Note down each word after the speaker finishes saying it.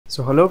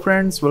So hello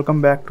friends,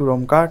 welcome back to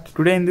RomCart.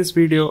 Today in this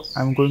video,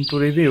 I'm going to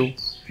review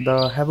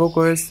the Havoc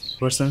OS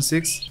version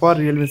 6 for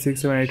Realme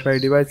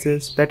 6785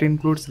 devices. That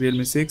includes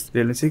Realme 6,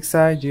 Realme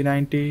 6i,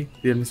 G90,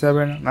 Realme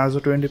 7,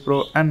 Narzo 20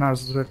 Pro and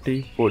Narzo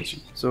 30 4G.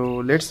 So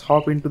let's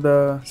hop into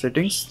the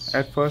settings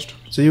at first.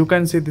 So you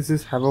can see this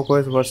is Havoc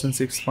OS version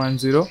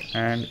 6.0,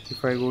 and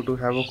if I go to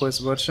Havoc OS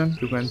version,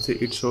 you can see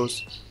it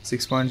shows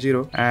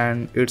 6.0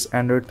 and it's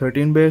Android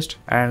 13 based,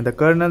 and the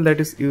kernel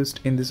that is used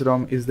in this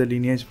ROM is the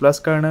Lineage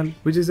Plus kernel,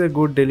 which is a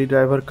good daily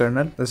driver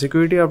kernel. The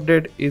security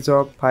update is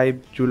of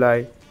 5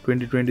 July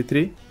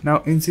 2023.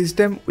 Now in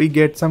system we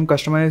get some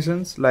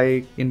customizations,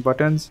 like in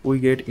buttons we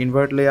get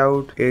invert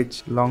layout,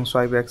 edge, long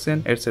swipe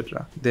action,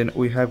 etc. Then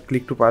we have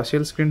click to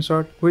partial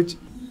screenshot, which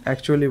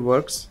actually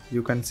works,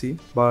 you can see,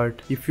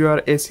 but if you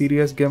are a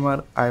serious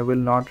gamer, I will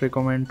not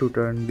recommend to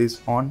turn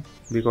this on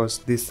because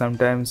this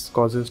sometimes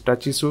causes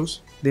touch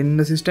issues. Then in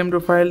the system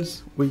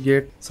profiles we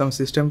get some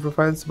system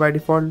profiles by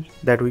default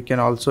that we can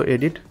also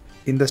edit.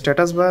 In the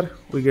status bar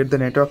we get the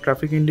network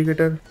traffic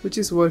indicator, which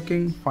is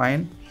working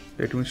fine.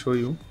 Let me show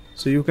you.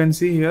 So you can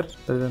see here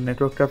that the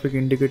network traffic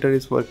indicator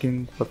is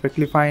working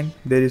perfectly fine,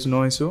 there is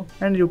no issue,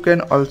 and you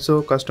can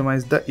also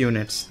customize the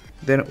units.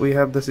 Then we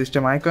have the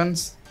system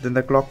icons, then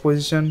the clock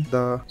position,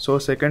 the show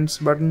seconds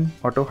button,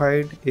 auto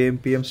hide, AM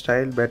PM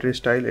style, battery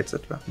style,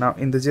 etc. Now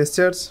in the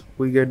gestures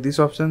we get these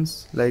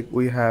options, like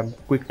we have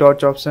quick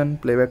touch option,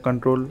 playback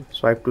control,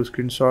 swipe to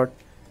screenshot,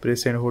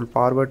 press and hold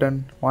power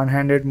button,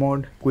 one-handed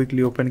mode,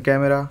 quickly open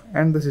camera,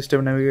 and the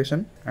system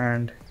navigation.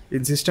 And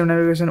in system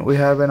navigation we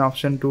have an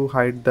option to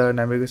hide the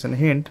navigation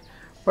hint,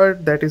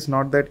 but that is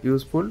not that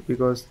useful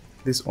because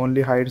this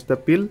only hides the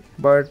pill,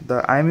 but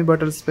the IME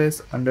button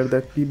space under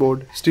the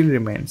keyboard still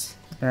remains.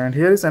 And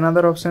here is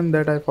another option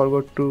that I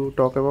forgot to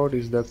talk about,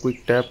 is the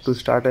quick tap to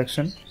start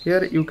action.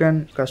 Here you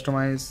can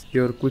customize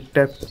your quick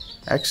tap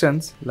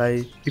actions,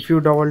 like if you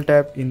double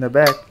tap in the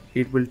back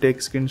it will take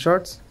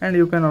screenshots, and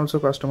you can also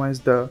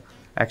customize the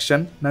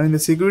action. Now in the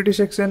security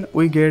section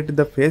we get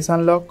the face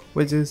unlock,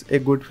 which is a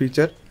good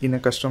feature in a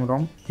custom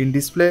ROM. In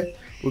display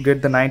we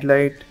get the night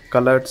light,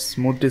 colored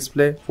smooth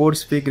display,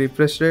 force peak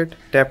refresh rate,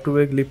 tap to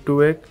wake, lift to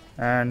wake,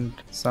 and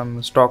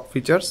some stock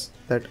features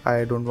that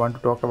I don't want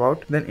to talk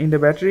about. Then in the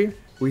battery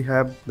we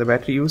have the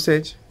battery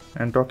usage,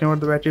 and talking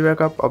about the battery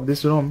backup of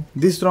this ROM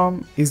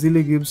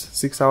easily gives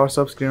 6 hours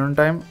of screen on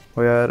time,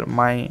 where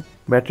my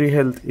battery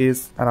health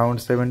is around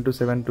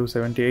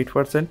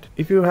 78%.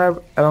 If you have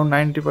around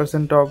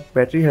 90% of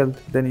battery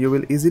health, then you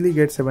will easily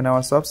get 7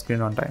 hours of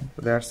screen on time.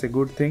 So that's a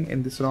good thing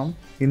in this ROM.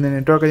 In the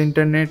network and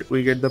internet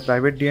we get the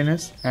private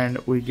DNS, and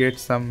we get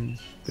some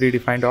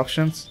predefined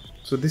options.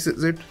 So this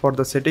is it for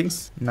the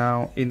settings.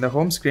 Now in the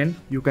home screen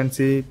you can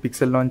see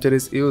Pixel Launcher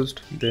is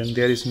used, then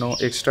there is no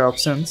extra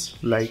options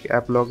like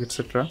app log,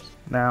 etc.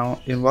 Now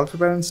in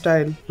wallpaper and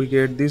style we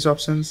get these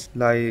options,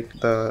 like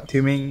the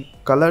theming,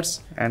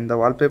 colors, and the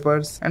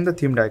wallpapers, and the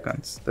themed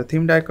icons. The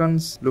themed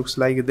icons looks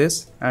like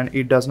this, and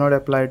it does not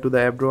apply to the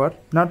app drawer.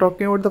 Now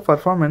talking about the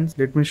performance,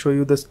 let me show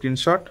you the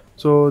screenshot.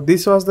 So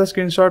this was the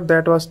screenshot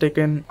that was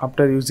taken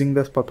after using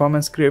the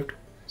performance script.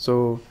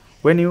 So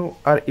when you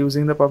are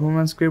using the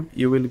performance script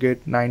you will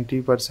get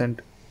 90%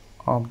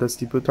 of the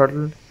CPU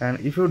throttle, and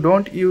if you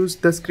don't use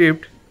the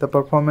script the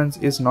performance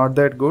is not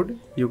that good.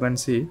 You can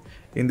see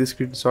in this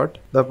screenshot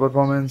the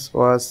performance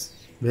was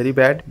very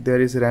bad.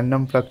 There is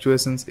random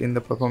fluctuations in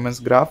the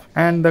performance graph,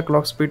 and the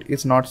clock speed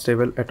is not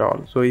stable at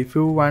all. So if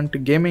you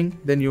want gaming,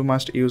 then you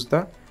must use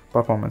the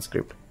performance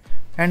script.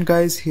 And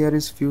guys, here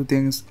is few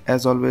things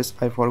as always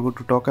I forgot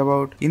to talk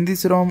about. In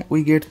this ROM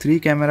we get 3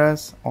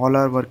 cameras, all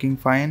are working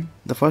fine.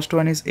 The first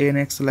one is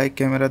ANX like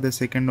camera, the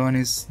second one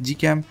is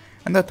GApp,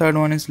 and the third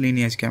one is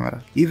Lineage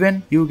camera.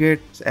 Even you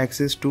get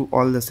access to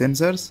all the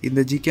sensors in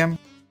the GApp.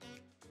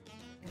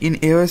 In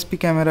AOSP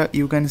camera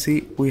you can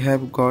see we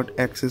have got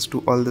access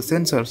to all the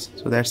sensors,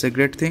 so that's a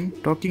great thing.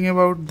 Talking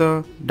about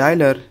the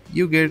dialer,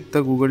 you get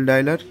the Google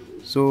dialer.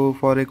 So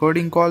for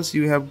recording calls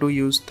you have to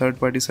use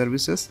third-party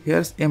services.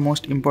 Here's a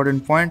most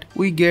important point,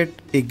 we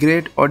get a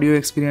great audio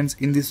experience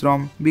in this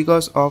ROM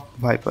because of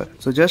Viper.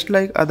 So just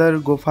like other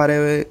Go Far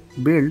Away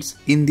builds,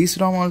 in this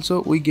ROM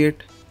also we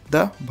get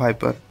the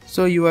Viper.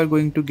 So you are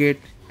going to get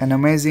an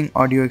amazing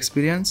audio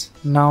experience.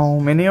 Now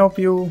many of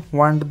you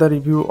want the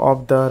review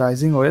of the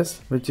Rising OS,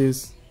 which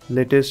is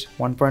latest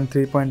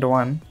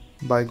 1.3.1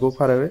 by Go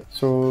Far Away.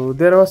 So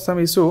there was some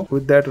issue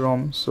with that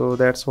ROM, so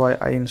that's why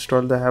I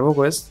installed the Havoc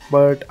OS.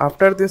 But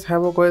after this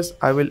Havoc OS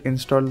I will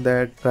install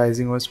that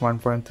Rising OS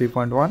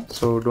 1.3.1,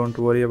 so don't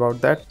worry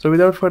about that. So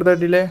without further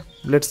delay,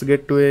 let's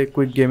get to a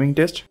quick gaming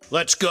test.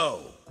 Let's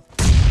go!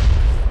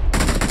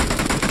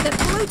 The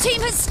blue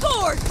team has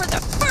scored for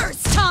the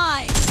first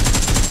time!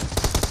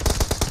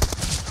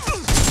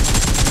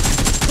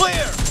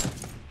 Clear!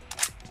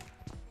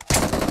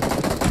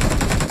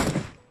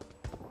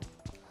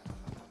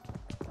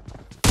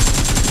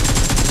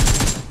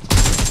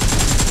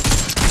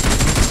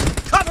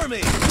 Cover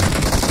me!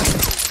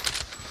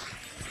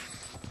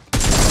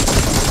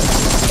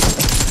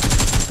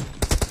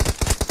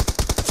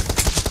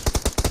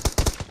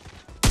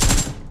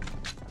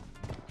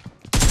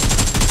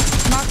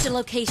 Marked a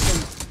location.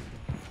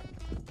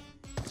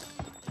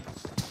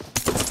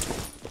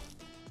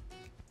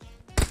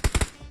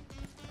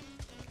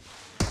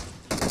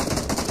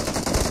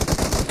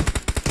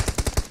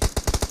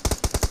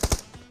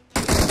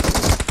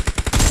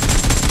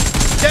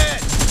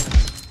 Dead!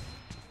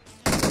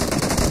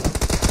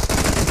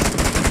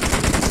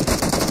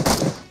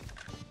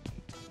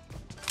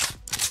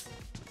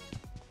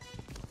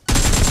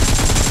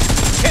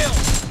 Kill!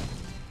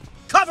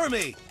 Cover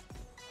me!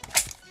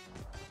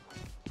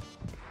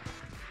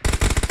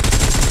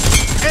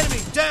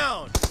 Enemy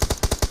down!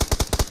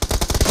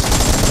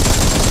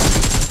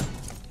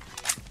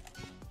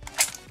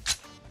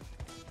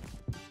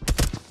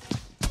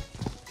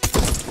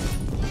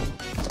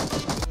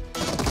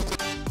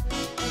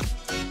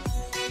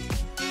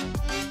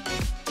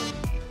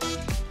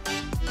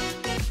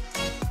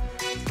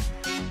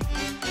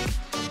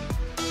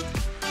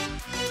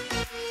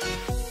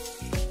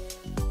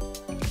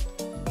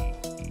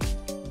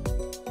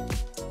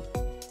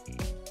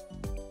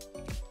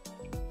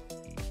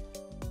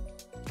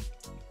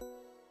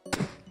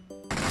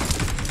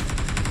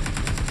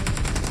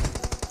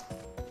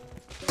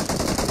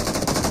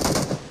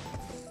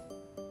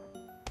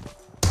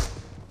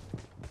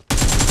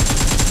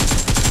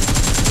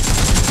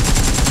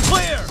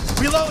 Clear!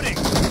 Reloading!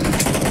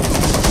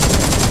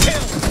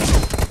 Kill!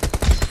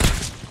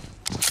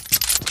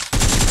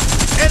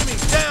 Enemy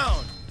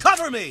down!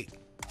 Cover me!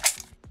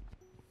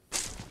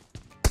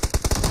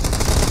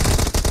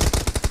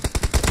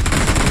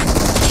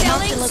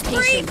 Killing Marked a spree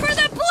location. for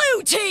the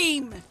blue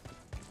team!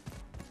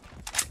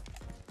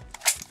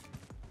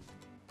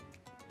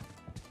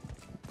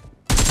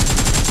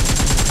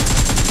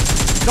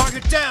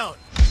 Target down!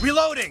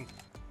 Reloading!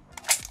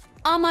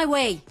 On my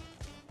way.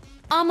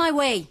 On my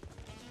way.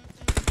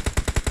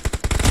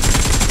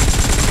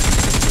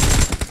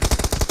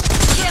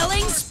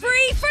 Killing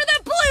spree for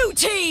the blue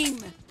team!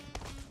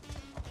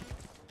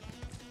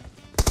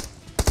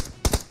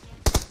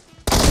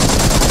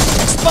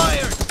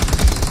 Expired!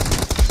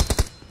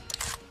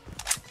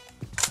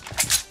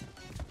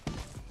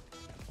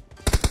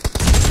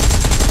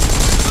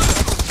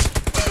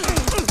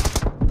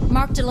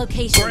 Marked a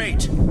location.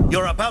 Great!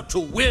 You're about to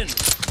win!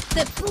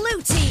 The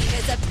blue team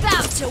is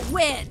about to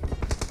win!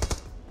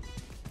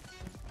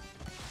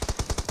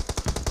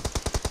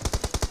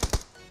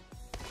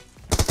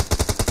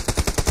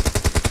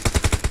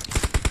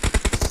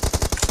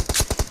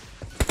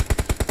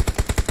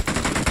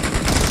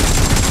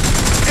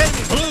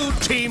 Enemy blue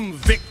team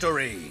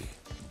victory!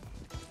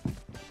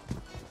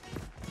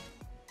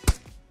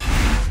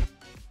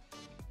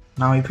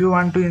 Now if you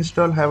want to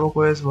install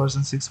HavocOS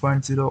version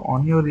 6.0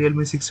 on your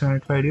Realme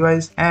 6785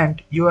 device and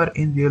you are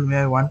in Realme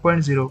Ui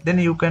 1.0, then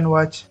you can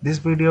watch this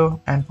video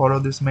and follow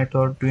this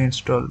method to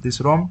install this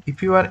ROM.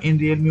 If you are in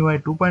Realme Ui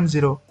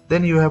 2.0,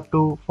 then you have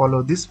to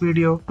follow this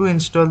video to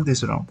install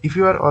this ROM. If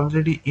you are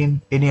already in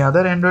any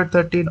other Android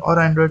 13 or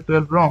Android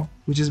 12 ROM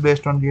which is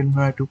based on Realme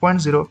Ui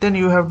 2.0, then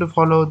you have to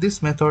follow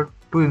this method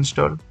to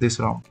install this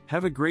ROM.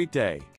 Have a great day.